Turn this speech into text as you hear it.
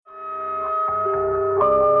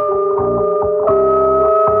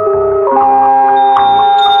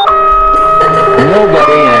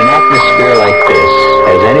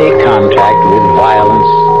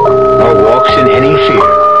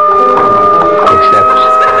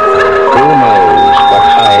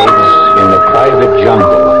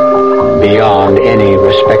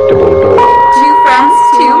respectable door. Two friends,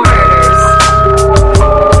 two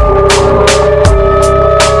murders.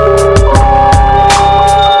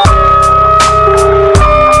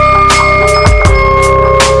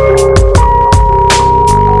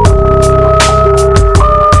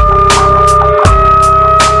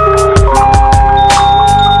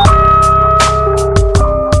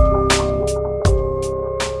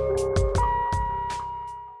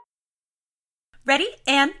 Ready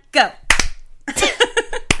and go.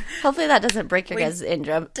 Hopefully that doesn't break your guys'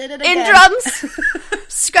 in-drum. did it again. In-drums!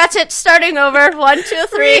 Scratch it, starting over. 1, 2,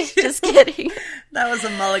 3. Just kidding. That was a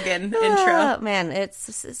mulligan intro. Oh, man,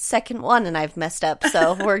 it's the second one and I've messed up,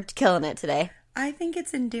 so we're killing it today. I think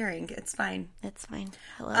it's endearing. It's fine. It's fine.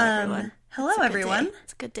 Hello, everyone. Hello, It's a good everyone. day.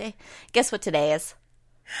 It's a good day. Guess what today is?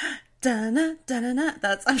 Da-na, da-na-na.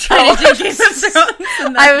 That's, I'm trying to do Game of Thrones.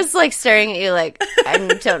 And I was like staring at you like, I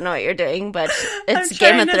don't know what you're doing, but it's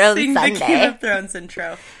Game of Thrones Sunday. The Game of Thrones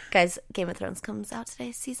intro. Guys, Game of Thrones comes out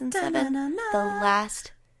today, season 7. Da-na-na-na. The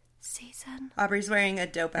last season. Aubrey's wearing a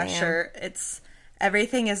dope-ass I am. shirt. It's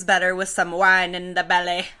everything is better with some wine in the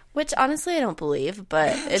belly. Which, honestly, I don't believe,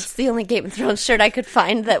 but it's the only Game of Thrones shirt I could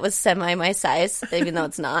find that was semi my size, even though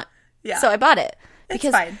it's not. Yeah. So I bought it. It's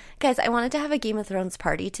Because, fine. guys, I wanted to have a Game of Thrones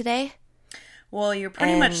party today. Well, you're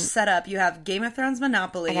pretty much And- set up. You have Game of Thrones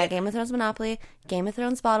Monopoly. I got Game of Thrones Monopoly, Game of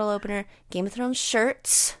Thrones bottle opener, Game of Thrones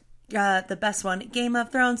shirts, The best one, Game of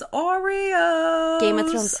Thrones Oreos. Game of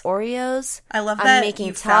Thrones Oreos. I love I'm that making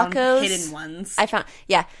you found tacos. hidden ones. I found,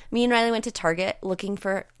 me and Riley went to Target looking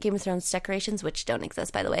for Game of Thrones decorations, which don't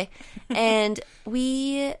exist, by the way. And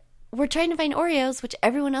we were trying to find Oreos, which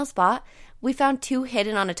everyone else bought. We found 2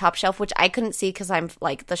 hidden on a top shelf, which I couldn't see because I'm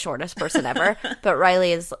like the shortest person ever. But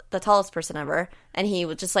Riley is the tallest person ever. And he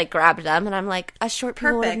would just like grabbed them. And I'm like, us short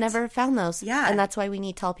people would have Perfect. never found those. Yeah. And that's why we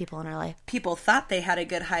need tall people in our life. People thought they had a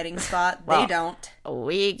good hiding spot. Well, they don't.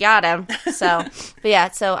 We got him. So, but yeah,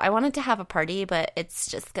 so I wanted to have a party, but it's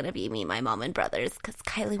just going to be me, my mom, and brothers because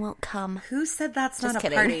Kylie won't come. Who said that's not Just a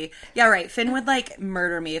kidding. party? Yeah, right. Finn would like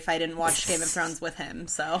murder me if I didn't watch Game of Thrones with him.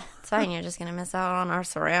 So It's fine. You're just going to miss out on our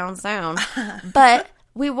surround sound. But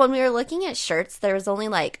when we were looking at shirts, there was only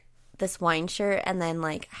like this wine shirt and then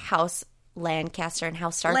like House Lancaster and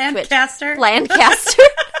House Stark. Lancaster? Lancaster.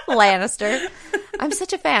 Lannister. I'm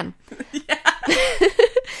such a fan.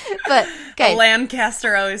 But, guys,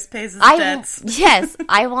 Lancaster always pays his I debts.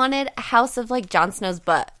 wanted a house of like Jon Snow's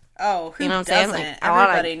butt. Oh, who You know what I'm doesn't? saying? Like, I want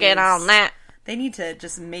Everybody to get needs- on that. They need to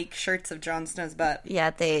just make shirts of Jon Snow's butt.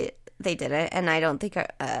 Yeah, they did it, and I don't think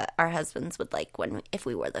our husbands would like if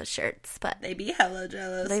we wore those shirts, but They'd be hella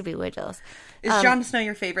jealous. they'd be way jealous. Is Jon Snow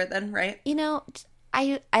your favorite then, right? You know,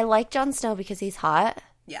 I like Jon Snow because he's hot,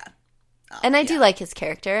 Yeah. and I do like his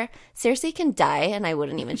character. Cersei can die, and I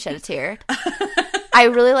wouldn't even shed a tear. I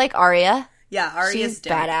really like Arya. Yeah, Arya's She's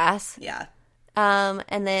dope. badass. Yeah.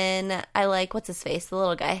 And then I like what's his face, the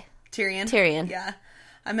little guy. Tyrion. Yeah.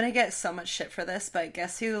 I'm gonna get so much shit for this, but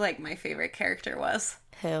guess who, like, my favorite character was?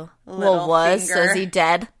 Who? So is Littlefinger. he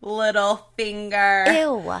dead? Littlefinger.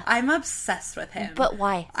 Ew. I'm obsessed with him. But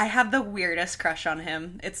why? I have the weirdest crush on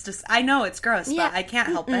him. It's just, I know it's gross, Yeah. but I can't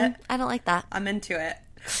help it. I don't like that. I'm into it.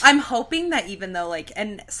 I'm hoping that even though, like,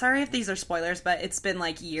 and sorry if these are spoilers, but it's been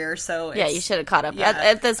like years, so Yeah, it's, you should have caught up. Yeah.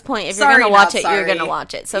 At this point, if Sorry, you're going to watch not it, you're sorry. going to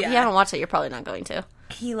watch it. So if you Yeah. haven't watched it, you're probably not going to.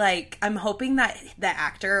 he, like, I'm hoping that the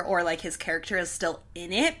actor or, like, his character is still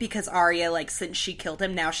in it because Arya, like, since she killed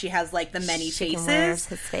him, now she has, like, the many She can faces. wear his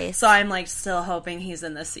face. So I'm, like, still hoping he's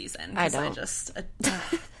in this season. 'cause I don't.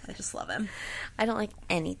 I just love him. I don't like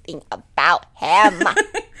anything about him.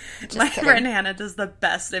 My kidding. friend Hannah does the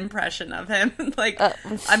best impression of him. Like,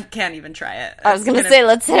 I can't even try it. I was going to say,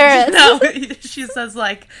 let's hear it. No, she says,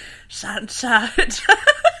 like, shut, shut.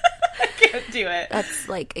 I can't do it. That's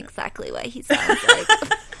like exactly what he sounds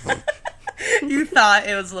like. You thought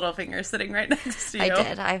it was Littlefinger sitting right next to you. I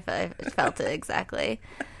did. I felt it exactly.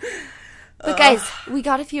 But guys, we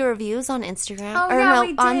got a few reviews on Instagram. Oh, yeah,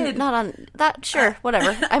 we did. Not on that. Sure,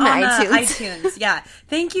 whatever. I'm On at iTunes. iTunes, yeah.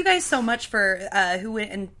 Thank you guys so much for who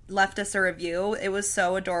went and left us a review. It was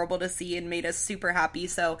so adorable to see and made us super happy.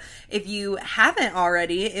 So if you haven't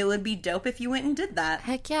already, it would be dope if you went and did that.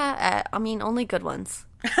 Heck yeah. I mean, only good ones.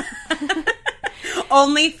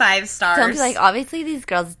 Only 5 stars. Don't be like, obviously these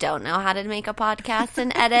girls don't know how to make a podcast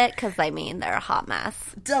and edit, because, I mean, they're a hot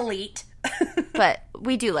mess. delete. But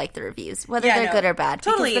we do like the reviews, whether Yeah, they're no, good or bad,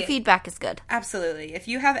 totally. because the feedback is good. Absolutely. If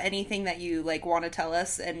you have anything that you like want to tell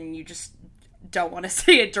us and you just don't want to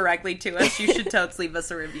say it directly to us, you should totally leave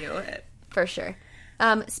us a review. For sure.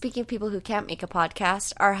 Speaking of people who can't make a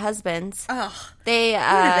podcast, our husbands, Ugh, they, who do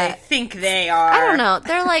they think they are? I don't know.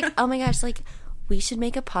 They're like, oh my gosh, like, we should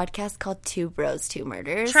make a podcast called Two Bros, Two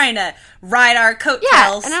Murders. Trying to ride our coattails.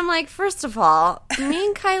 Yeah, and I'm like, first of all, me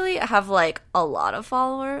and Kylie have, like, a lot of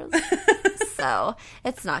followers, so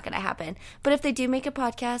it's not going to happen. But if they do make a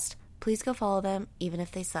podcast, please go follow them, even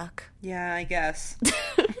if they suck. Yeah, I guess.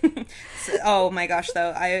 Oh my gosh,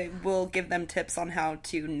 though, I will give them tips on how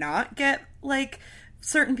to not get, like,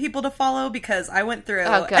 certain people to follow, because I went through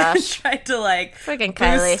and tried to, like, freaking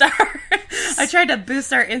Kylie. I tried to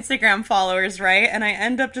boost our Instagram followers, right? And I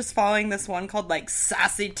end up just following this one called, like,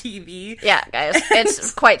 Sassy TV. Yeah, guys,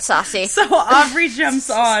 it's quite saucy. So Aubrey jumps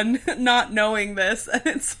on not knowing this, and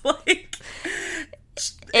it's like...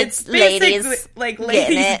 It's ladies, like,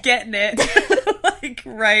 ladies getting it. Like,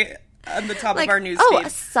 right on the top of our newsfeed. Oh,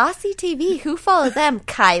 Saucy TV. Who followed them?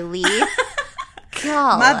 Kylie.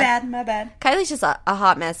 God. My bad. Kylie's just a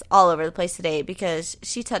hot mess all over the place today because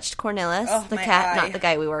she touched Cornelis, the cat, not the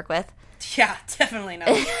guy we work with. Yeah, definitely not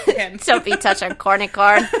him. Don't be touching corn.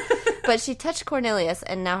 But she touched Cornelius,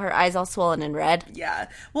 and now her eye's all swollen and red. Yeah.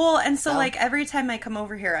 Well, and so, like, every time I come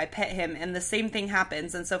over here, I pet him, and the same thing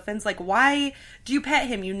happens. And so Finn's like, why do you pet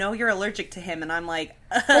him? You know you're allergic to him. And I'm like,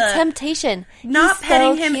 the temptation. Not He's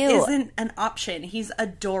petting so him cute. isn't an option. He's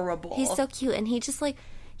adorable. He's so cute, and he just, like,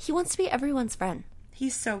 he wants to be everyone's friend.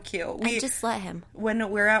 He's so cute. And just let him. When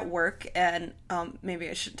we're at work, and maybe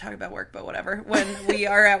I shouldn't talk about work, but whatever. When we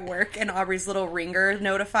are at work and Aubrey's little ringer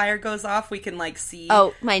notifier goes off, we can, like, see.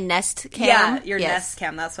 Oh, my Nest Cam? Yeah, your Nest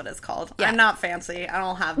Cam. That's what it's called. Yeah. I'm not fancy. I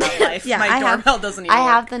don't have that life. Yeah, my doorbell doesn't even work.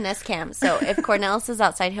 I have the Nest Cam. So if Cornelis is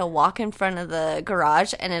outside, he'll walk in front of the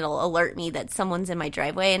garage, and it'll alert me that someone's in my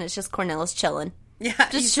driveway, and it's just Cornelis chilling. Yeah,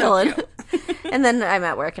 just chilling. So and then I'm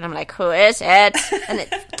at work and I'm like, who is it? And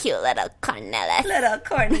it's cute little Cornelis. Little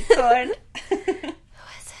corny corn. Who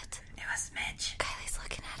is it? It was Mitch. Kylie's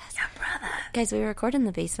looking at us. Yeah, brother. Guys, we record in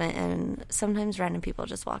the basement and sometimes random people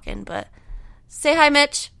just walk in, but say hi,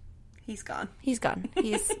 Mitch. He's gone.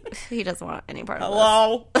 He doesn't want any part of this.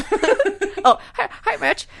 Hello. Oh, hi,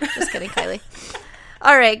 Mitch. Just kidding, Kylie.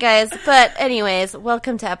 All right, guys. But anyways,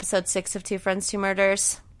 welcome to episode 6 of Two Friends, Two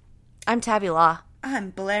Murders. I'm Tabby Law.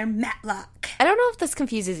 I'm Blair Matlock. I don't know if this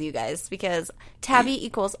confuses you guys because Tabby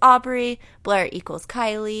equals Aubrey, Blair equals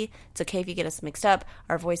Kylie. It's okay if you get us mixed up.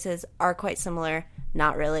 Our voices are quite similar.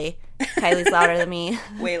 Not really. Kylie's louder than me.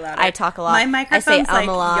 Way louder. I talk a lot. My microphone's I say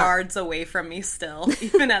like yards away from me still,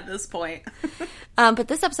 even at this point. But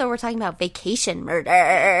this episode we're talking about vacation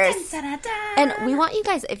murders. Dun, dun, dun, dun. And we want you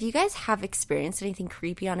guys, if you guys have experienced anything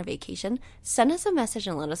creepy on a vacation, send us a message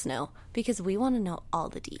and let us know because we want to know all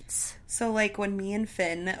the deets. So, like, when me and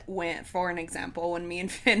Finn went, for an example,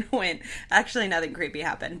 actually nothing creepy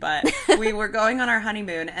happened, but we were going on our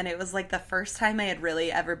honeymoon, and it was, like, the first time I had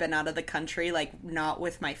really ever been out of the country, like, not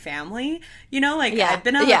with my family. You know, like, I'd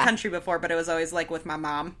been out of the country before, but it was always, like, with my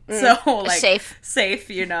mom. So, like, safe,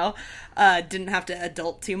 you know. Didn't have to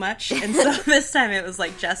adult too much. And so this time it was,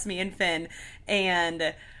 like, just me and Finn,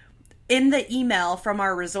 and in the email from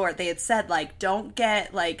our resort, they had said, like, don't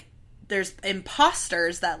get, like, there's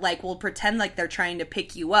imposters that, like, will pretend like they're trying to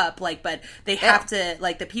pick you up, like, but they have to,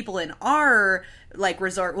 like, the people in our, like,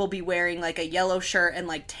 resort will be wearing, like, a yellow shirt and,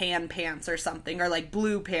 like, tan pants or something, or, like,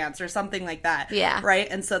 blue pants or something like that. Yeah. Right?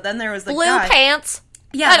 And so then there was the blue guy. Pants?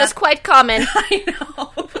 Yeah. That is quite common. I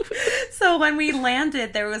know. So when we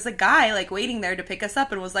landed, there was a guy, like, waiting there to pick us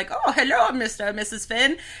up and was like, oh, hello, Mr. and Mrs.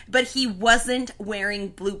 Finn. But he wasn't wearing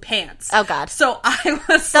blue pants. Oh, God. So I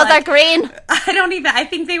was so they're green? I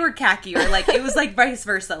think they were khaki, or, like, it was, like, vice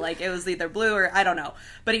versa. Like, it was either blue or, I don't know.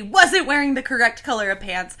 But he wasn't wearing the correct color of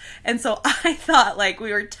pants. And so I thought, like,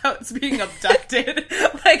 we were totes being abducted.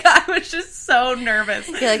 Like, I was just so nervous.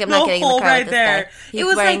 I feel like I'm not getting in the car with this guy. He's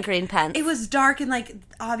wearing, like, green pants. It was dark and, like,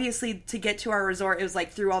 obviously to get to our resort, it was,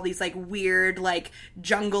 like, through all these, like, weird, like,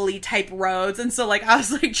 jungle-y type roads. And so, like, I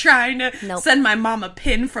was, like, trying to send my mom a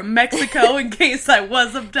pin from Mexico in case I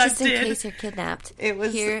was abducted. Just in case you're kidnapped.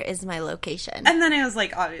 Here is my location. And then it was,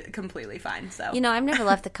 like, completely fine, so. You know, I've never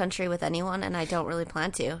left the country with anyone, and I don't really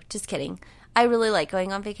plan to. Just kidding. I really like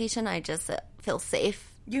going on vacation. I just feel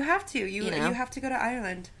safe. You have to. You have to go to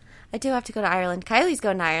Ireland. I do have to go to Ireland. Kylie's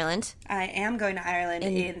going to Ireland. I am going to Ireland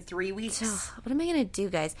in 3 weeks. What am I going to do,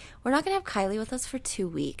 guys? We're not going to have Kylie with us for 2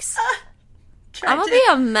 weeks. I'm going to be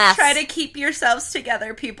a mess. Try to keep yourselves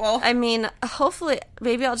together, people. I mean, hopefully,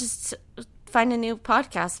 maybe I'll just find a new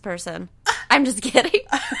podcast person. I'm just kidding.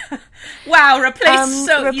 Wow,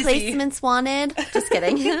 so easy. Replacements wanted. Just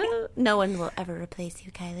kidding. No one will ever replace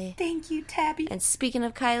you, Kylie. Thank you, Tabby. And speaking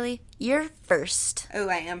of Kylie, you're first. Oh,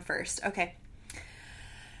 I am first. Okay.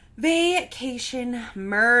 Vacation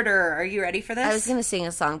murder. Are you ready for this? I was going to sing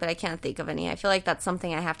a song, but I can't think of any. I feel like that's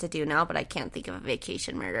something I have to do now, but I can't think of a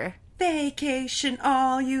vacation murder. Vacation,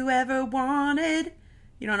 all you ever wanted.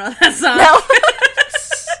 You don't know that song? No.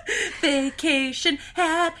 Vacation,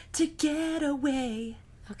 had to get away.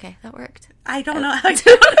 Okay, that worked. I don't know. I don't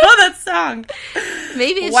know that song.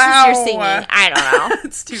 Maybe it's just your singing. Wow. I don't know.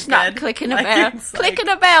 It's too It's good. not clicking a Like, bell. it's Clicking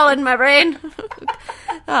a bell in my brain.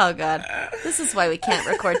 Oh, God. This is why we can't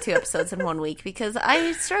record 2 episodes in 1 week, because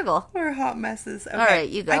I struggle. We're hot messes. Okay, All right,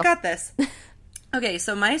 you go. I got this. Okay,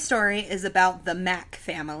 so my story is about the Mack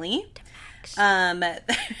family. You can't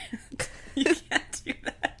do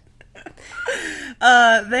that.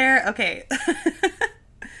 Okay.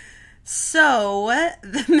 So,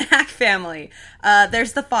 the Mack family.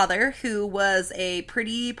 There's the father, who was a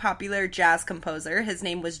pretty popular jazz composer. His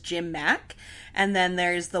name was Jim Mack. And then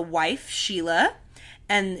there's the wife, Sheila,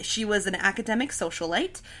 and she was an academic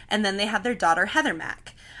socialite. And then they had their daughter, Heather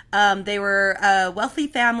Mack. They were a wealthy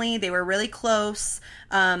family. They were really close.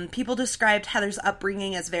 People described Heather's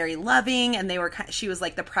upbringing as very loving, and she was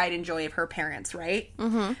like the pride and joy of her parents, right?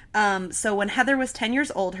 Mm-hmm. So when Heather was 10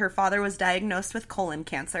 years old, her father was diagnosed with colon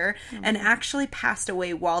cancer and actually passed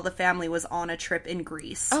away while the family was on a trip in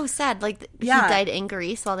Greece. Oh, sad. Like, Yeah. he died in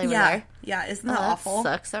Greece while they were there. Yeah, isn't that Oh, awful?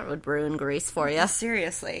 That sucks. That would ruin Greece for you.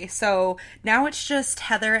 Seriously. So now it's just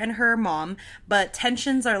Heather and her mom, but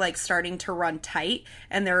tensions are like starting to run tight,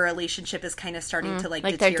 and their relationship is kind of starting to like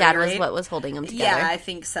Like, their deteriorate. dad was what was holding them together. Yeah, I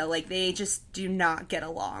think so. Like, they just do not get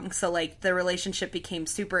along. So, like, the relationship became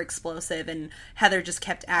super explosive, and Heather just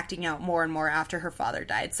kept acting out more and more after her father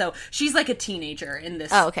died. So, she's like a teenager in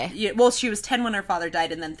this. Oh, okay. Well, she was 10 when her father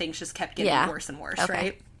died, and then things just kept getting worse and worse, Okay.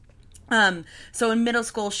 right? So in middle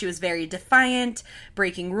school, she was very defiant,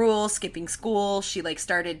 breaking rules, skipping school. She like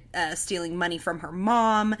started stealing money from her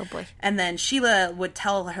mom. Oh boy. And then Sheila would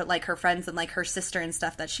tell her, like, her friends and like her sister and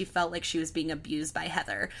stuff, that she felt like she was being abused by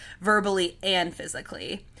Heather, verbally and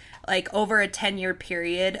physically. Like, over a 10-year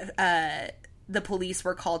period, the police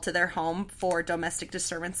were called to their home for domestic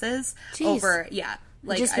disturbances. Jeez.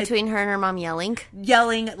 Like, Just between her and her mom yelling?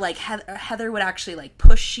 yelling. Like, Heather would actually like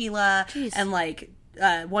push Sheila. Jeez. And like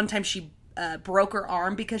one time she broke her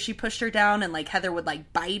arm because she pushed her down, and like Heather would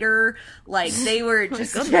like bite her. Like, they were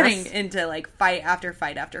just getting into like fight after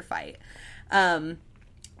fight after fight.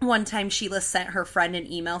 One time Sheila sent her friend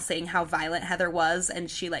an email saying how violent Heather was, and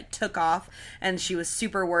she like took off, and she was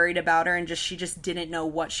super worried about her, and she just didn't know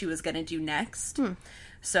what she was going to do next.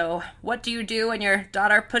 So, what do you do when your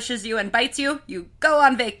daughter pushes you and bites you? You go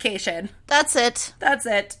on vacation. That's it. That's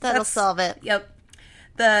it. That'll solve it. Yep.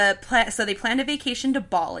 So they planned a vacation to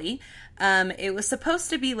Bali. It was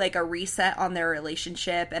supposed to be like a reset on their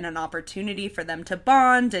relationship and an opportunity for them to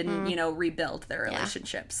bond and, rebuild their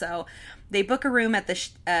relationship. So they book a room at the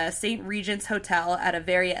St. Regent's Hotel at a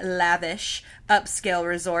very lavish upscale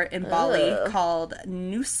resort in Bali called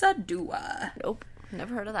Nusa Dua. Nope.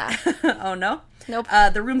 Never heard of that. Oh, no? Nope.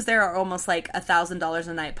 The rooms there are almost like $1,000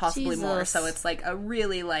 a night, possibly more. Jesus. So it's like a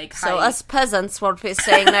really like high... So us peasants won't be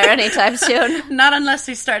staying there anytime soon. Not unless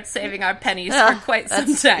we start saving our pennies for quite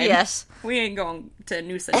some time. Yes. We ain't going to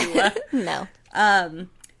Nusa Dua. No.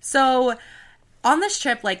 So on this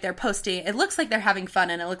trip, like, they're posting, it looks like they're having fun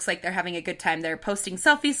and it looks like they're having a good time. They're posting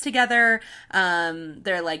selfies together.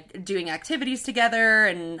 They're like doing activities together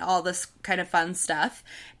and all this kind of fun stuff.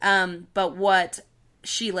 But what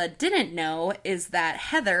Sheila didn't know is that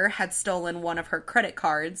Heather had stolen one of her credit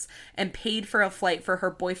cards and paid for a flight for her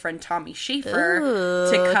boyfriend Tommy Schaefer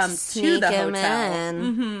to come to the hotel.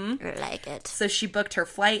 Mm-hmm. Like it. So she booked her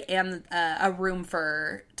flight and a room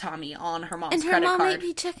for Tommy on her mom's And her credit mom card. might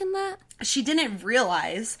be checking that? She didn't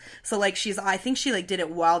realize. So like I think she like did it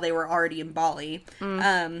while they were already in Bali.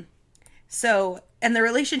 And the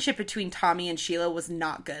relationship between Tommy and Sheila was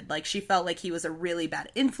not good. Like, she felt like he was a really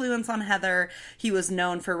bad influence on Heather. He was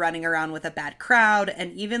known for running around with a bad crowd,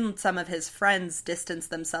 and even some of his friends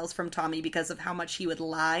distanced themselves from Tommy because of how much he would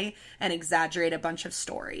lie and exaggerate a bunch of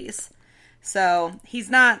stories. So,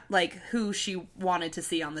 he's not, like, who she wanted to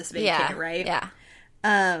see on this vacay, right? Yeah.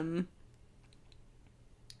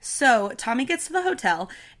 So, Tommy gets to the hotel,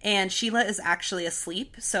 and Sheila is actually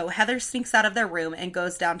asleep, so Heather sneaks out of their room and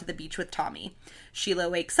goes down to the beach with Tommy. Sheila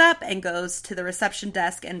wakes up and goes to the reception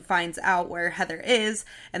desk and finds out where Heather is,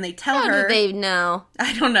 and they tell her... How do they know?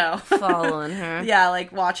 I don't know. Following her. Yeah,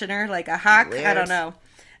 like watching her like a hawk. Weird. I don't know.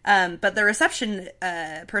 But the reception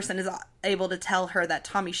person is able to tell her that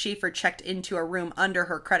Tommy Schaefer checked into a room under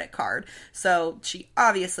her credit card, so she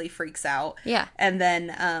obviously freaks out. Yeah. And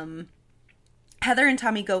then... Heather and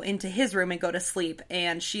Tommy go into his room and go to sleep,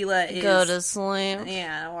 and Sheila is... Go to sleep.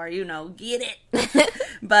 Yeah, or, get it.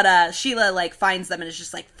 But Sheila, like, finds them and is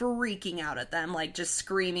just, like, freaking out at them, like, just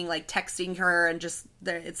screaming, like, texting her, and just,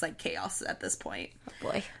 it's, like, chaos at this point. Oh,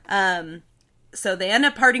 boy. So they end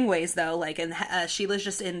up parting ways, though, like, and Sheila's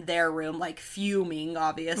just in their room, like, fuming,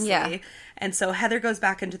 obviously. Yeah. And so Heather goes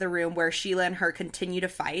back into the room where Sheila and her continue to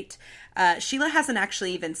fight. Sheila hasn't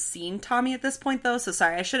actually even seen Tommy at this point, though, so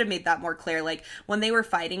sorry, I should have made that more clear. Like, when they were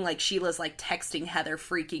fighting, like, Sheila's, like, texting Heather,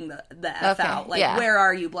 freaking the F out. Like, where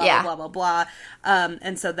are you? Blah, blah, blah, blah, blah.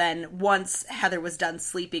 And so then, once Heather was done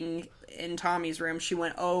sleeping in Tommy's room, she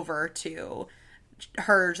went over to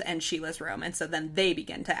hers and Sheila's room, and so then they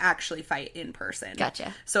begin to actually fight in person.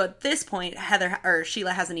 Gotcha. So at this point,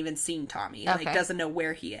 Sheila hasn't even seen Tommy, like, doesn't know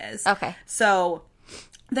where he is. Okay. So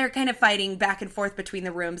they're kind of fighting back and forth between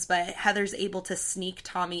the rooms, but Heather's able to sneak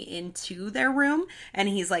Tommy into their room, and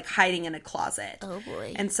he's, like, hiding in a closet. Oh,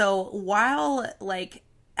 boy. And so while, like,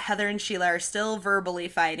 Heather and Sheila are still verbally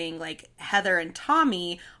fighting, like, Heather and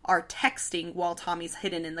Tommy are texting while Tommy's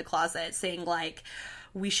hidden in the closet, saying, like,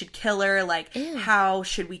 we should kill her, like, Ew. How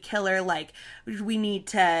should we kill her, like, we need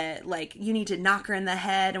to, like, you need to knock her in the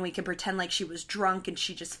head, and we can pretend like she was drunk and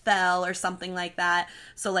she just fell, or something like that.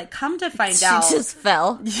 So, like, come to find out... She just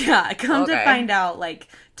fell? Yeah, come to find out, like,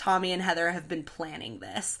 Tommy and Heather have been planning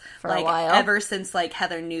this. For like, a while. Ever since, like,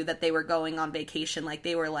 Heather knew that they were going on vacation, like,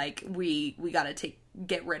 they were like, we gotta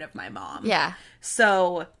get rid of my mom. Yeah.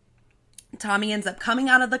 So, Tommy ends up coming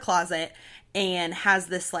out of the closet and has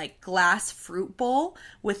this, like, glass fruit bowl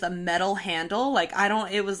with a metal handle. Like,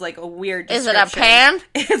 it was, like, a weird description. Is it a pan?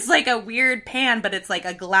 It's, like, a weird pan, but it's, like,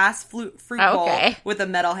 a glass fruit bowl with a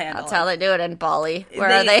metal handle. That's how they do it in Bali.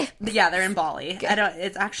 Where are they? Yeah, they're in Bali.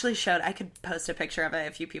 It's actually showed, I could post a picture of it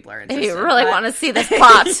if you people are interested. If you really want to see this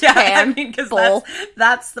pot pan I mean, bowl.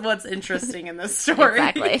 that's what's interesting in this story.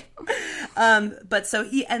 Exactly. But so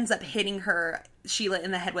he ends up hitting Sheila in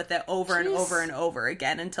the head with it over and over and over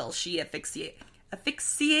again until she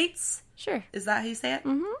asphyxiates. Sure. Is that how you say it?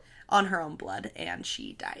 Mm-hmm. On her own blood, and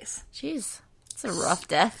she dies. Jeez. It's a rough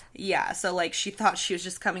death. Yeah, so, like, she thought she was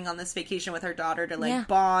just coming on this vacation with her daughter to, like,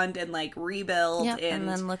 bond and, like, rebuild. Yep, and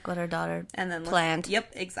then look what her daughter planned.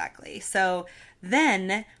 Yep, exactly. So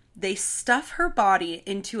then they stuff her body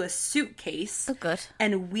into a suitcase. Oh, good.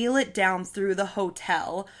 And wheel it down through the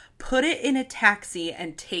hotel, put it in a taxi,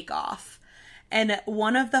 and take off. And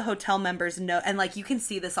one of the hotel members and, like, you can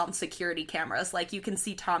see this on security cameras. Like, you can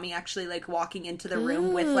see Tommy actually, like, walking into the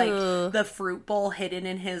room with, like, the fruit bowl hidden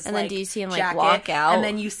in his, and like, then do you see him, like, jacket, walk out? and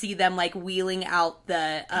then you see them, like, wheeling out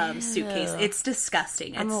the suitcase. It's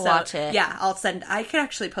disgusting. I'm gonna watch it. Yeah, I could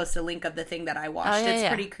actually post a link of the thing that I watched. It's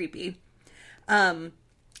pretty creepy.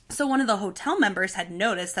 So one of the hotel members had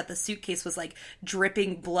noticed that the suitcase was, like,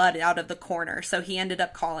 dripping blood out of the corner. So he ended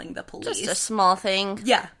up calling the police. Just a small thing.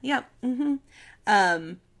 Yeah. Mm-hmm.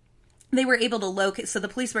 They were able to the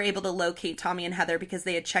police were able to locate Tommy and Heather because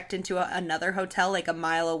they had checked into another hotel, like, a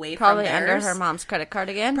mile away from theirs. Probably under her mom's credit card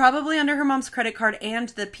again? Probably under her mom's credit card, and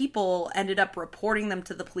the people ended up reporting them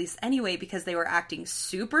to the police anyway because they were acting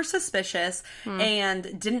super suspicious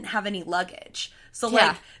and didn't have any luggage. So,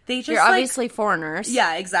 like, they just, You're obviously foreigners.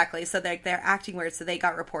 Yeah, exactly. So they're acting weird, so they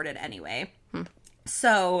got reported anyway.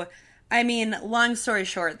 So, I mean, long story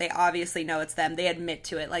short, they obviously know it's them. They admit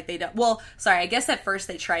to it. Like, they don't... Well, sorry, I guess at first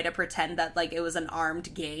they try to pretend that, like, it was an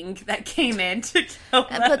armed gang that came in to kill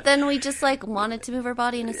them. But then we just, like, wanted to move her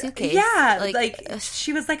body in a suitcase. Yeah, like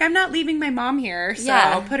she was like, I'm not leaving my mom here, so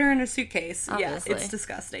I'll put her in a suitcase. Obviously. Yeah, it's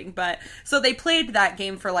disgusting. But, so they played that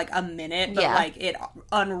game for, like, a minute, but, like, it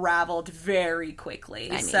unraveled very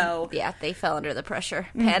quickly. I mean, yeah, they fell under the pressure.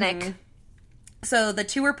 Panic. Mm-hmm. So the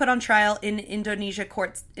two were put on trial in Indonesian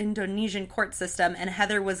court system, and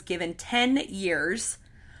Heather was given 10 years,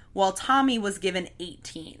 while Tommy was given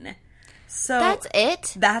 18. So that's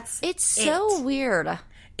it? It's so weird.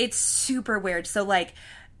 It's super weird. So, like,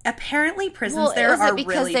 apparently prisons there are really different.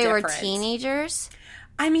 because they were teenagers?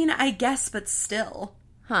 I mean, I guess, but still.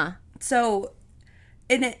 Huh. So...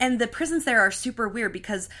 And the prisons there are super weird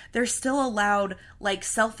because they're still allowed, like,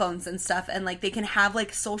 cell phones and stuff, and, like, they can have,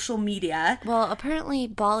 like, social media. Well, apparently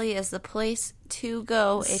Bali is the place to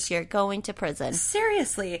go if you're going to prison.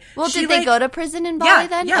 Seriously. Well, did they go to prison in Bali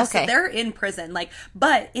then? Yeah, okay. So they're in prison. Like,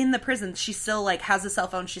 but in the prison, she still, like, has a cell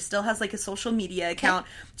phone. She still has, like, a social media account.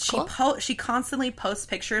 Cool. She constantly posts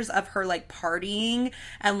pictures of her, like, partying,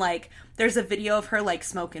 and, like, there's a video of her, like,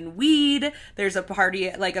 smoking weed. There's a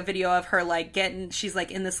video of her, like, she's,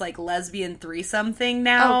 like, in this, like, lesbian threesome thing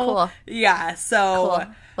now. Oh, cool. Yeah, so.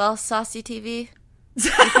 Cool. Well, Saucy TV,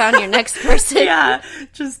 you found your next person. Yeah,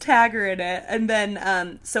 just tag her in it. And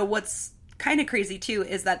then, so what's kind of crazy too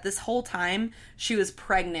is that this whole time she was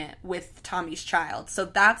pregnant with Tommy's child. So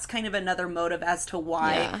that's kind of another motive as to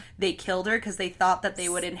why they killed her, because they thought that they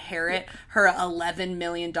would inherit her $11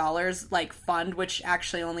 million like fund, which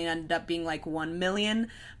actually only ended up being like $1 million.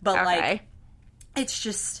 But like, it's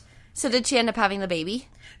just... So did she end up having the baby?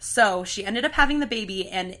 So she ended up having the baby,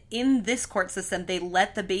 and in this court system, they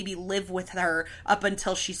let the baby live with her up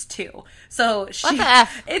until she's 2. So she,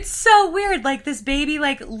 it's so weird. Like, this baby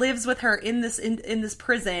like lives with her in this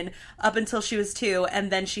prison up until she was 2,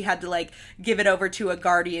 and then she had to like give it over to a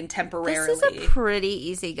guardian temporarily. This is a pretty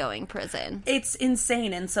easygoing prison. It's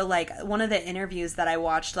insane. And so like one of the interviews that I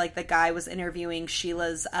watched, like the guy was interviewing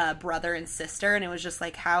Sheila's brother and sister, and it was just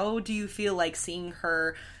like, how do you feel like seeing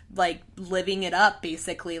her like living it up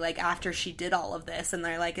basically like after she did all of this? And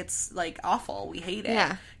they're like, it's like awful, we hate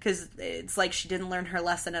it, because it's like she didn't learn her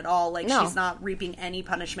lesson at all. Like she's not reaping any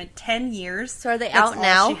punishment. 10 years. So are they out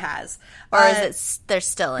now? She has, or is it they're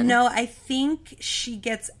still in? No, I think she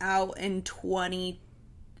gets out in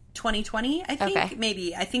 2020. I think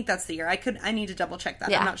maybe, I think that's the year. I need to double check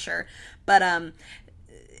that. I'm not sure, but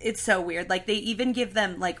it's so weird. Like, they even give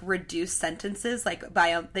them, like, reduced sentences. Like,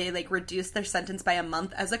 they, like, reduce their sentence by a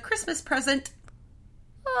month as a Christmas present.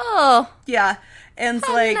 Oh. Yeah. And,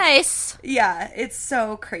 like... nice. Yeah, it's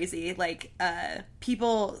so crazy. Like,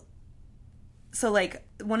 people... So, like,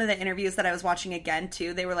 one of the interviews that I was watching again,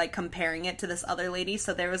 too, they were, like, comparing it to this other lady.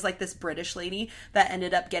 So there was, like, this British lady that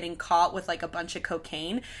ended up getting caught with, like, a bunch of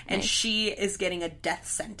cocaine. And she is getting a death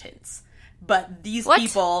sentence. But these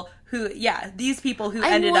people who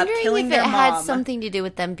ended up killing their mom. It had something to do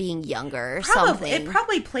with them being younger or something. It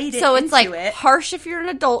probably played it so into it's like it. Harsh if you're an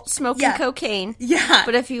adult smoking cocaine. Yeah.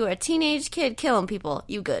 But if you were a teenage kid killing people,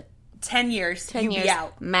 you good. 10 years. 10 years. Be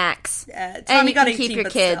out. Max. Tommy got 18, keep your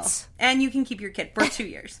kids. Still. And you can keep your kid for 2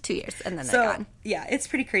 years. 2 years. And then they're gone. Yeah, it's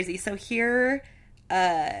pretty crazy. So here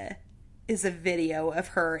is a video of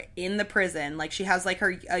her in the prison. Like, she has like a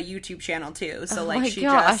YouTube channel too. So like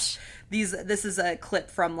this is a clip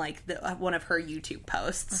from like one of her YouTube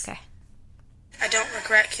posts. Okay. I don't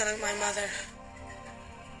regret killing my mother.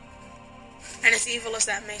 And as evil as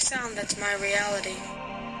that may sound, that's my reality.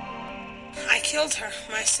 I killed her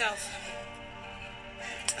myself.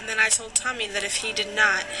 And then I told Tommy that if he did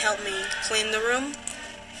not help me clean the room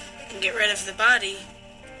and get rid of the body,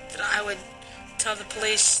 that I would tell the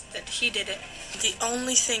police that he did it. The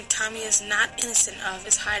only thing Tommy is not innocent of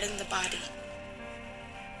is hiding the body.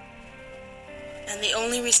 And the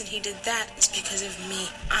only reason he did that is because of me.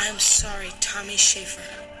 I'm sorry, Tommy Schaefer.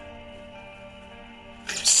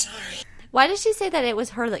 I'm sorry. Why did she say that it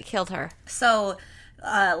was her that killed her? So,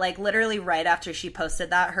 like, literally right after she posted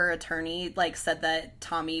that, her attorney, like, said that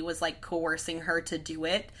Tommy was, like, coercing her to do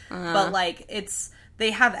it. But, like,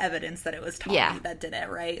 they have evidence that it was Tommy that did it,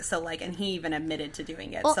 right? So, like, and he even admitted to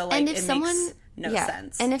doing it. Well, so, like, it makes no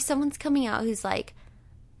sense. And if someone's coming out who's like,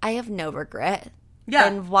 I have no regret,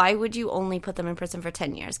 then why would you only put them in prison for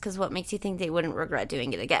 10 years? Because what makes you think they wouldn't regret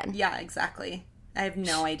doing it again? Yeah, exactly. I have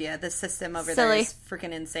no idea. The system over there is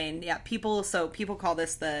freaking insane. Yeah, people call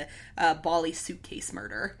this the Bali suitcase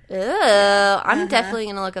murder. Oh, I'm definitely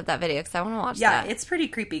going to look up that video because I want to watch that. Yeah, it's pretty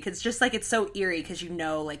creepy because just like it's so eerie because you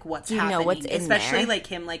know like what's happening. Know what's in especially there. Like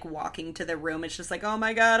him like walking to the room. It's just like, oh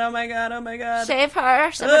my god, oh my god, oh my god. Save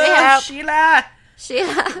her. Somebody help.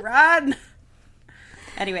 Sheila. Run.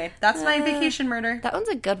 Anyway, that's my vacation murder. That one's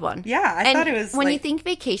a good one. Yeah, I thought it was. When you think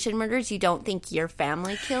vacation murders, you don't think your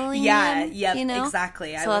family killing them. Yeah, you know?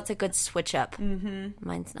 Exactly. So that's a good switch up. Mm-hmm.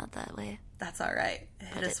 Mine's not that way. That's all right.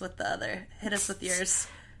 Hit us with yours.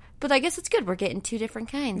 But I guess it's good. We're getting 2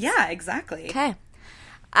 different kinds. Yeah, exactly. Okay.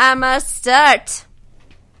 I'ma start.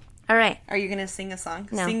 All right. Are you gonna sing a song?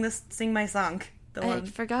 No. Sing my song. I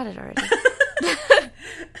forgot it already.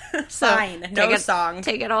 Fine. Song.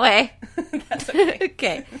 Take it away. That's okay.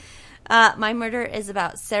 Okay. My murder is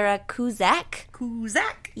about Sarah Kuzak.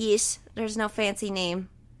 Kuzak? Yes. There's no fancy name.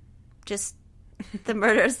 Just the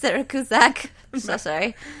murder of Sarah Kuzak. I'm so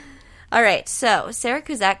sorry. All right. So, Sarah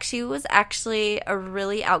Kuzak, she was actually a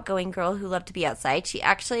really outgoing girl who loved to be outside. She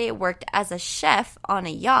actually worked as a chef on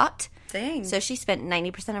a yacht. Dang. So, she spent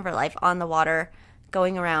 90% of her life on the water,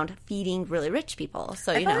 going around feeding really rich people.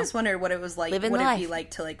 So I always wondered what it was like. What it'd be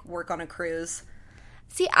like to like work on a cruise.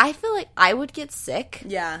 See, I feel like I would get sick.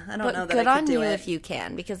 Yeah, I don't know that good I could on do you it. if you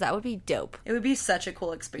can, because that would be dope. It would be such a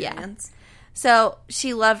cool experience. Yeah. So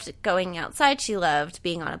she loved going outside. She loved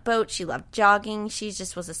being on a boat. She loved jogging. She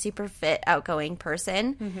just was a super fit, outgoing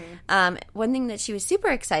person. Mm-hmm. One thing that she was super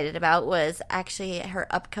excited about was actually her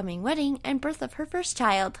upcoming wedding and birth of her first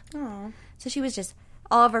child. Aww. So she was just...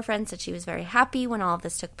 All of her friends said she was very happy when all of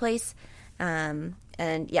this took place.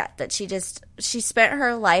 And yeah, that she spent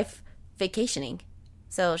her life vacationing.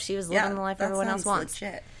 So she was living the life everyone else wants.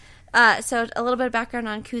 Legit. So a little bit of background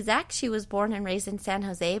on Cusack. She was born and raised in San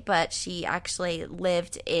Jose, but she actually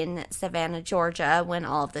lived in Savannah, Georgia when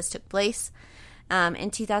all of this took place. In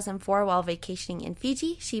 2004, while vacationing in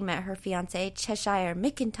Fiji, she met her fiancé, Cheshire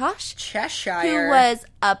McIntosh. Cheshire. Who was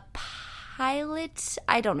a pilot.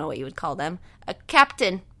 I don't know what you would call them. A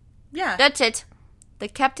captain. Yeah. That's it. The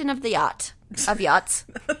captain of the yacht. Of yachts.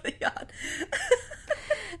 The yacht.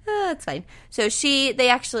 That's fine. So they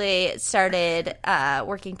actually started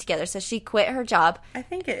working together. So she quit her job. I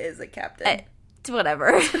think it is a captain.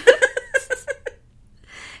 Whatever.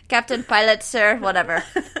 Captain, pilot, sir, whatever.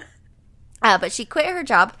 But she quit her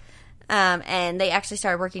job, and they actually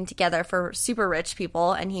started working together for super rich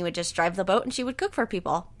people, and he would just drive the boat, and she would cook for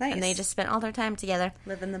people. Nice. And they just spent all their time together.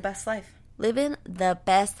 Living the best life. Living the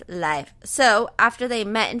best life. So, after they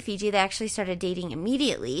met in Fiji, they actually started dating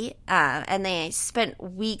immediately, and they spent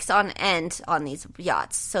weeks on end on these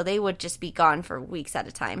yachts. So, they would just be gone for weeks at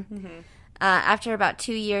a time. Mm-hmm. After about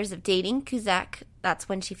 2 years of dating, Cusack, that's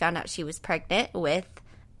when she found out she was pregnant with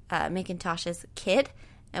McIntosh's kid.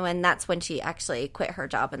 And that's when she actually quit her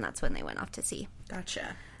job, and that's when they went off to sea.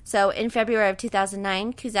 Gotcha. So, in February of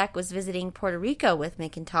 2009, Cusack was visiting Puerto Rico with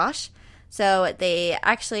McIntosh. So they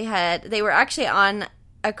were actually on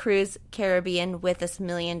a cruise Caribbean with this $1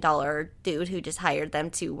 million dude who just hired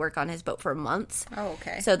them to work on his boat for months. Oh,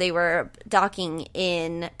 okay. So they were docking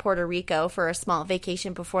in Puerto Rico for a small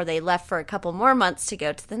vacation before they left for a couple more months to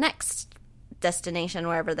go to the next destination,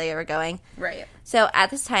 wherever they were going. Right. So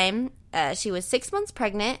at this time, she was 6 months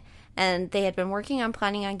pregnant, and they had been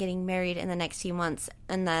planning on getting married in the next few months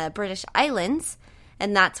in the British Islands,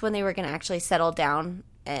 and that's when they were going to actually settle down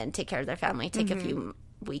and take care of their family, take a few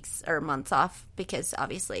weeks or months off, because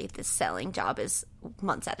obviously this sailing job is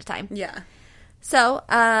months at a time. Yeah. So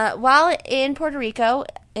while in Puerto Rico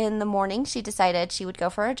in the morning, she decided she would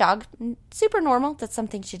go for a jog. Super normal. That's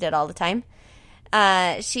something she did all the time.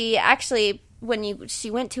 She actually, when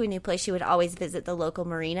she went to a new place, she would always visit the local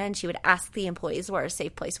marina, and she would ask the employees where a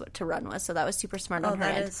safe place to run was. So that was super smart on her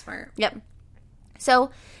end. Oh, that is smart. Yep.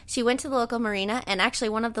 So she went to the local marina, and actually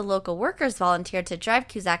one of the local workers volunteered to drive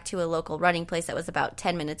Cusack to a local running place that was about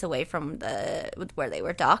 10 minutes away from where they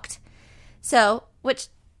were docked. So, which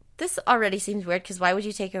this already seems weird, because why would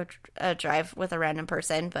you take a drive with a random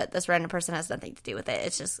person? But this random person has nothing to do with it.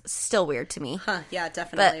 It's just still weird to me. Huh, yeah,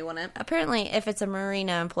 definitely wouldn't. Apparently, if it's a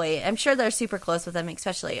marina employee, I'm sure they're super close with them,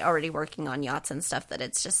 especially already working on yachts and stuff, that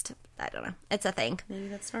it's just, I don't know. It's a thing. Maybe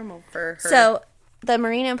that's normal for her. So the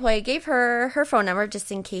marina employee gave her her phone number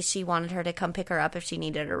just in case she wanted her to come pick her up if she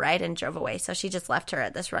needed a ride, and drove away. So she just left her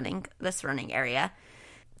at this running area.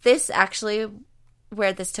 This actually,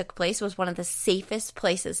 where this took place, was one of the safest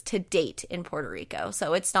places to date in Puerto Rico.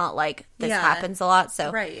 So it's not like this happens a lot.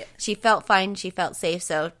 So right. She felt fine. She felt safe.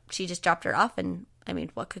 So she just dropped her off. And I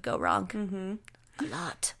mean, what could go wrong? Mm-hmm. A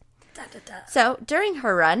lot. Da, da, da. So during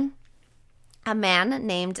her run, a man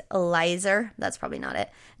named Eliezer, that's probably not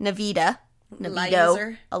it, Navido,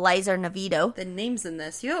 Navido. The names in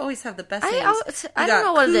this. You always have the best I names. don't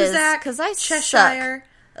know what Cusack, it is, because I Cheshire,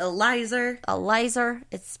 suck. Eliezer.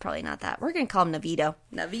 It's probably not that. We're going to call him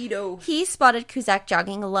Navido. He spotted Cusack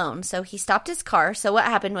jogging alone, so he stopped his car. So what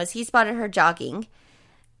happened was he spotted her jogging,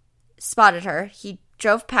 he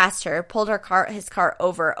drove past her, pulled his car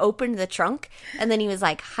over, opened the trunk, and then he was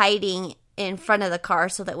like hiding in front of the car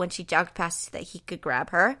so that when she jogged past that he could grab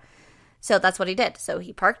her. So that's what he did. So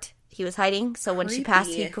he parked. He was hiding, so when she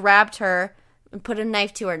passed, he grabbed her and put a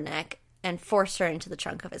knife to her neck and forced her into the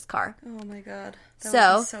trunk of his car. Oh my god.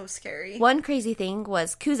 That would be so scary. One crazy thing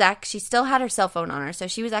was Cusack, she still had her cell phone on her, so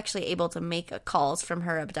she was actually able to make calls from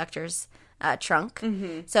her abductor's trunk.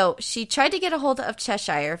 Mm-hmm. So she tried to get a hold of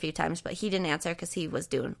Cheshire a few times, but he didn't answer because he was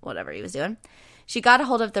doing whatever he was doing. She got a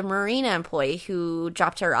hold of the marina employee who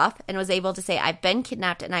dropped her off and was able to say, "I've been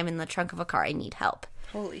kidnapped and I'm in the trunk of a car. I need help."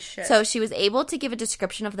 Holy shit. So she was able to give a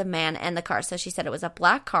description of the man and the car. So she said it was a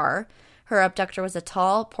black car. Her abductor was a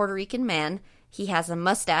tall Puerto Rican man. He has a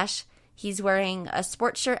mustache. He's wearing a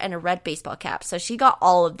sports shirt and a red baseball cap. So she got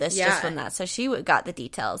all of this just from that. So she got the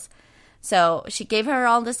details. So she gave her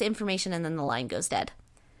all this information, and then the line goes dead.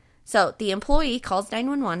 So the employee calls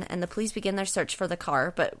 911, and the police begin their search for the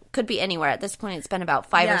car, but could be anywhere. At this point, it's been about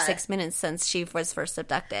 5 or 6 minutes since she was first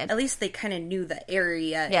abducted. At least they kind of knew the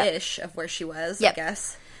area-ish of where she was, I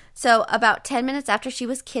guess. So about 10 minutes after she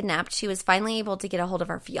was kidnapped, she was finally able to get a hold of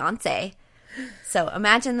her fiancé. So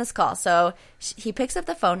imagine this call. So he picks up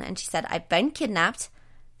the phone, and she said, "I've been kidnapped.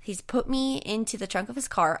 He's put me into the trunk of his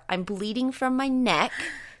car. I'm bleeding from my neck.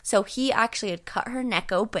 So he actually had cut her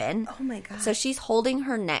neck open. Oh my God. So she's holding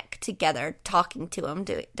her neck together, talking to him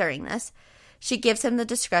during this. She gives him the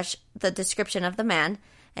description of the man,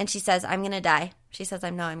 and she says, I'm going to die. She says,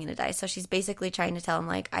 I'm going to die. So she's basically trying to tell him,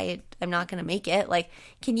 like, I'm not going to make it. Like,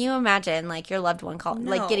 can you imagine, like, your loved one call,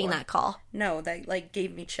 like, getting that call? No, that, like,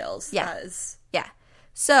 gave me chills. Yeah. That is yeah.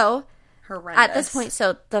 So, horrendous. at this point,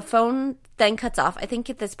 so the phone then cuts off. I think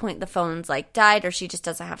at this point the phone's, like, died, or she just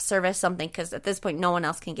doesn't have service, something, because at this point no one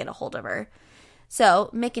else can get a hold of her. So,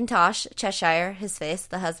 McIntosh, Cheshire, his face,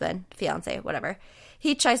 the husband, fiance, whatever,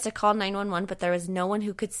 he tries to call 911, but there was no one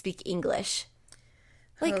who could speak English.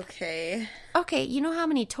 Like, okay, you know how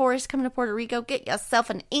many tourists come to Puerto Rico? Get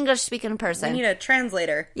yourself an English-speaking person. We need a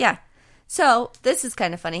translator. Yeah. So, this is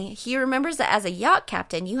kind of funny. He remembers that as a yacht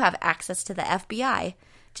captain, you have access to the FBI,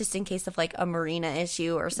 just in case of, like, a marina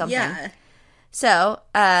issue or something. Yeah. So,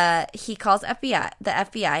 he calls the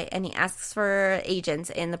FBI, and he asks for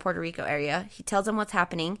agents in the Puerto Rico area. He tells them what's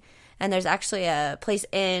happening, and there's actually a place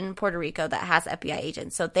in Puerto Rico that has FBI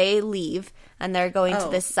agents. So they leave, and they're going to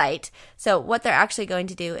this site. So what they're actually going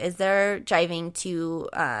to do is they're driving to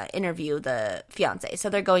interview the fiancé. So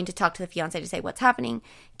they're going to talk to the fiancé to say what's happening,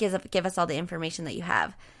 give us all the information that you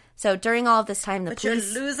have. So during all of this time, the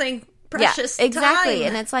police... You're losing precious time. Exactly.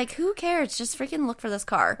 And it's like, who cares? Just freaking look for this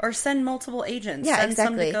car. Or send multiple agents. Yeah, send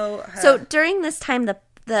exactly. Some to go, So during this time,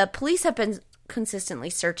 the police have been consistently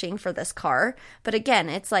searching for this car. But again,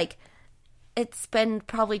 it's like... It's been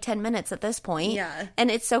probably 10 minutes at this point. Yeah.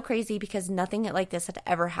 And it's so crazy because nothing like this had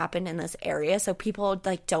ever happened in this area. So people,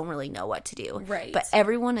 like, don't really know what to do. Right. But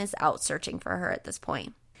everyone is out searching for her at this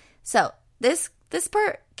point. So this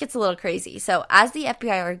part gets a little crazy. So as the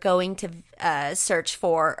FBI are going to search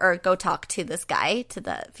for or go talk to this guy, to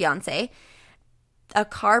the fiancé, a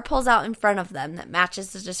car pulls out in front of them that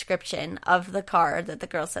matches the description of the car that the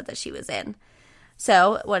girl said that she was in.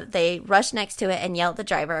 So they rush next to it and yell at the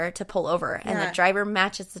driver to pull over. And the driver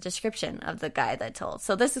matches the description of the guy that told.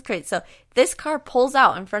 So this is crazy. So this car pulls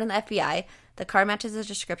out in front of the FBI. The car matches the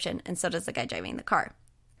description, and so does the guy driving the car.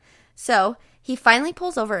 So he finally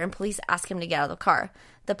pulls over, and police ask him to get out of the car.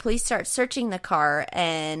 The police start searching the car,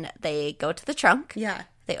 and they go to the trunk. Yeah.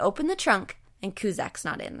 They open the trunk, and Cusack's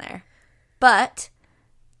not in there. But...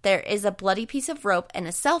 there is a bloody piece of rope and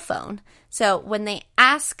a cell phone. So when they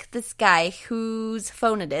ask this guy whose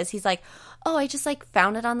phone it is, he's like, oh, I just, like,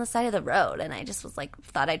 found it on the side of the road. And I just was like,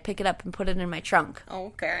 thought I'd pick it up and put it in my trunk.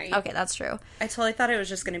 Okay. Okay, that's true. I totally thought it was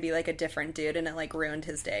just going to be, like, a different dude and it, like, ruined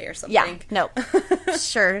his day or something. Yeah, no.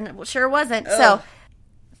 Sure wasn't. Ugh. So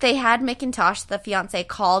they had McIntosh, the fiancé,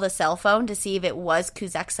 call the cell phone to see if it was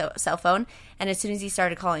Cusack's cell phone. And as soon as he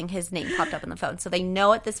started calling, his name popped up on the phone. So they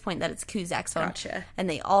know at this point that it's Cusack's phone. Gotcha. And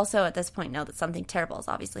they also at this point know that something terrible has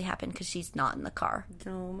obviously happened because she's not in the car.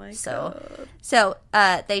 Oh my God. So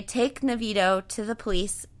they take Navito to the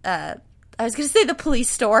police. I was going to say the police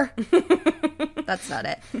store. That's not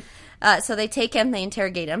it. So they take him, they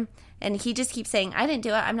interrogate him. And he just keeps saying, I didn't do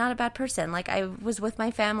it. I'm not a bad person. Like, I was with my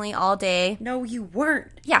family all day. No, you weren't.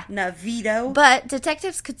 Yeah. Navito. But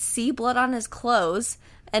detectives could see blood on his clothes.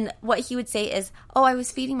 And what he would say is, oh, I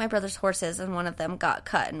was feeding my brother's horses and one of them got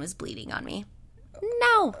cut and was bleeding on me.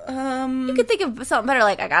 No. You could think of something better,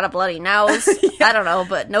 like, I got a bloody nose. Yeah. I don't know,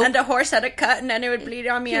 but nope. And a horse had a cut and then it would bleed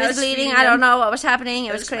on me. He was bleeding. I don't know what was happening.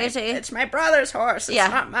 It was crazy. It's my brother's horse. It's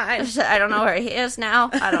not mine. I don't know where he is now.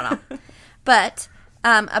 I don't know. But...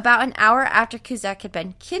 about an hour after Cusack had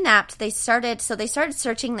been kidnapped, they started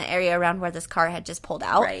searching the area around where this car had just pulled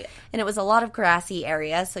out. Right. And it was a lot of grassy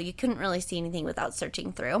area, so you couldn't really see anything without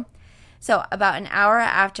searching through. So about an hour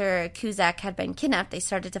after Cusack had been kidnapped, they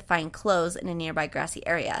started to find clothes in a nearby grassy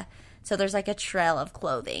area. So there's like a trail of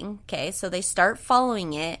clothing, okay? So they start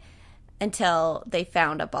following it until they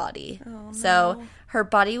found a body. Oh, no. So her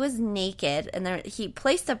body was naked, and he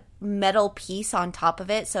placed a metal piece on top of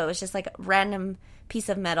it, so it was just like a random piece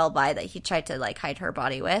of metal that he tried to, like, hide her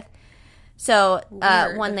body with. So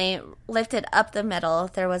when they lifted up the metal,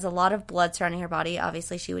 there was a lot of blood surrounding her body.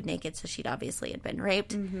 Obviously, she was naked, so she'd obviously had been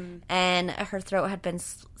raped. Mm-hmm. And her throat had been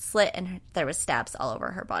slit, and there was stabs all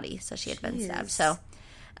over her body, so she had been stabbed. So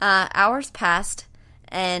hours passed,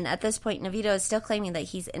 and at this point, Navito is still claiming that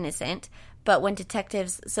he's innocent. But when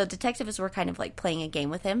detectives were kind of, like, playing a game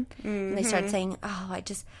with him. Mm-hmm. And they started saying, oh,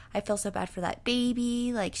 I feel so bad for that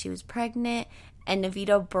baby. Like, she was pregnant. And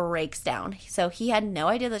Navito breaks down. So he had no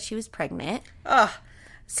idea that she was pregnant. Oh,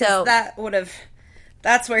 so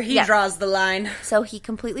that's where he draws the line. So he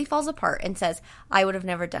completely falls apart and says, I would have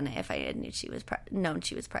never done it if I had known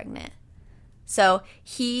she was pregnant. So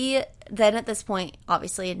he then at this point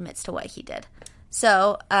obviously admits to what he did.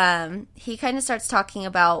 So he kind of starts talking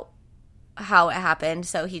about how it happened.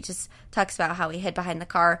 So he just talks about how he hid behind the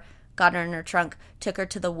car, got her in her trunk, took her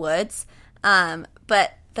to the woods.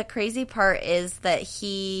 But the crazy part is that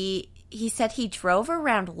he said he drove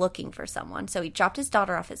around looking for someone. So he dropped his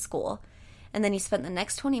daughter off at school, and then he spent the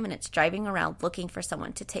next 20 minutes driving around looking for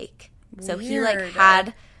someone to take. So he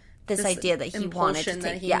had this idea that he wanted to take.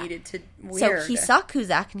 That he needed to. So he saw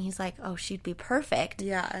Cusack, and he's like, "Oh, she'd be perfect."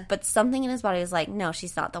 Yeah. But something in his body was like, "No,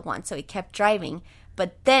 she's not the one." So he kept driving.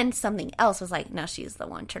 But then something else was like, "No, she's the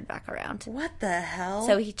one." Turned back around. What the hell?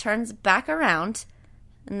 So he turns back around,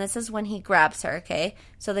 and this is when he grabs her. Okay.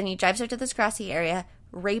 So then he drives her to this grassy area,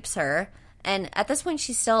 rapes her, and at this point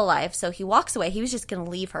she's still alive. So he walks away. He was just going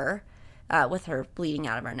to leave her with her bleeding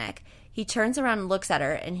out of her neck. He turns around and looks at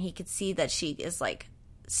her, and he could see that she is like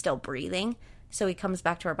still breathing. So he comes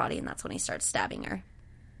back to her body, and that's when he starts stabbing her.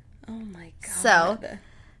 Oh my god. So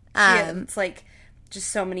it's like just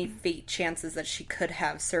so many fate chances that she could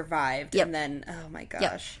have survived. Yep. And then, oh my gosh.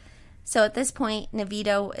 Yep. So at this point,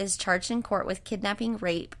 Navito is charged in court with kidnapping,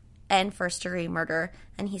 rape, and first-degree murder,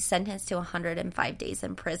 and he's sentenced to 105 days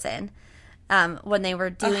in prison. When they were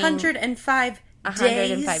doing 105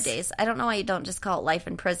 days. I don't know why you don't just call it life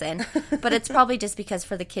in prison, but it's probably just because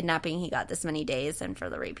for the kidnapping he got this many days, and for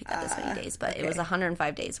the rape he got this many days. But it was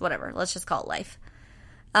 105 days, whatever. Let's just call it life.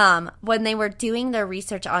 When they were doing their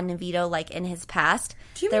research on Navito, like in his past,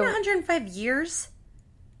 do you mean 105 years?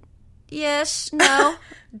 Yes, no.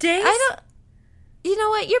 Days? I don't. You know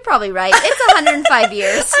what? You're probably right. It's 105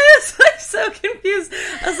 years. I was like so confused.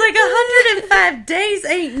 I was like, 105 days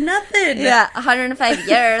ain't nothing. Yeah, 105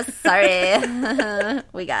 years. Sorry.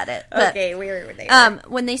 We got it. But, okay, we were there.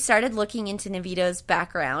 When they started looking into Navito's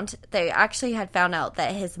background, they actually had found out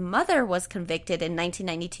that his mother was convicted in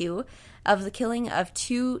 1992 of the killing of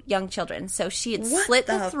 2 young children. So she had slit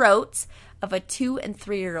the throats of a 2 and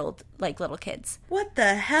 3-year-old, like, little kids. What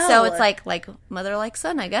the hell? So it's like mother like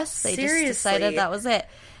son, I guess. They Seriously? just decided that was it.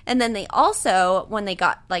 And then they also, when they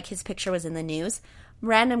got, like, his picture was in the news,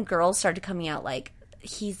 random girls started coming out like,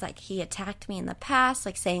 he's like, he attacked me in the past,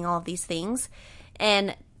 like, saying all of these things.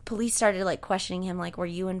 And police started, like, questioning him, like, were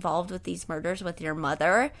you involved with these murders with your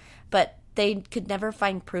mother? But they could never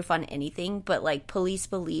find proof on anything, but, like, police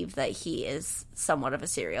believe that he is somewhat of a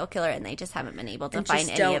serial killer, and they just haven't been able to find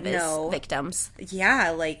any of his victims.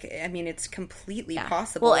 Yeah, like, I mean, it's completely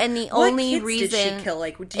possible. Well, and the only reason did she kill?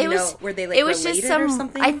 Like, do you know, were they, like, related or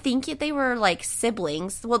something? I think they were, like,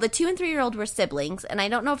 siblings. Well, the 2 and 3-year-old were siblings, and I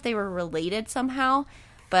don't know if they were related somehow,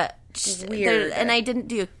 but weird. And I didn't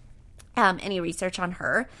do any research on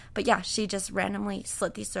her, but yeah, she just randomly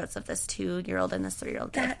slit these throats of this 2-year-old and this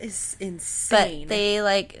 3-year-old kid. That is insane. But they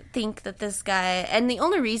like think that this guy, and the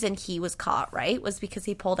only reason he was caught, right, was because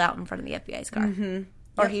he pulled out in front of the FBI's car,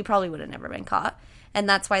 or he probably would have never been caught, and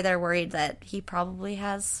that's why they're worried that he probably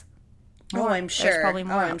has more. Oh, I'm sure. There's probably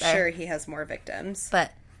more. I'm sure he has more victims.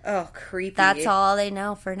 But creepy. That's all they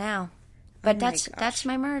know for now. But that's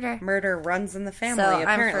my murder. Murder runs in the family, so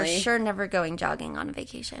apparently. I'm for sure never going jogging on a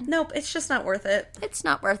vacation. Nope, it's just not worth it. It's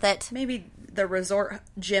not worth it. Maybe the resort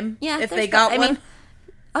gym, if they got one. I mean,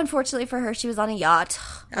 unfortunately for her, she was on a yacht.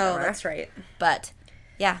 Oh, that's right. But,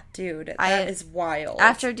 yeah. Dude, that is wild.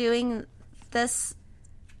 After doing this,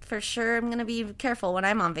 for sure I'm going to be careful when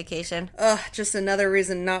I'm on vacation. Ugh, just another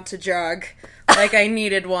reason not to jog. Like I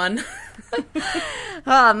needed one.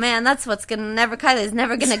 Oh man, that's what's Kylie's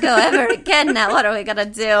never gonna go ever again now. What are we gonna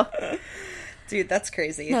do? Dude, that's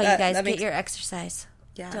crazy. No, you guys get your exercise.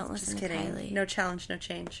 Yeah, don't listen just kidding. to Kylie. No challenge, no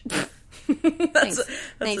change. Thanks,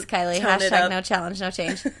 Kylie. Hashtag no challenge, no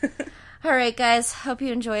change. All right, guys. Hope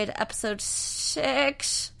you enjoyed episode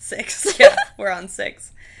 6. 6, yeah. We're on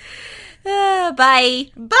 6.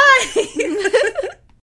 Bye. Bye!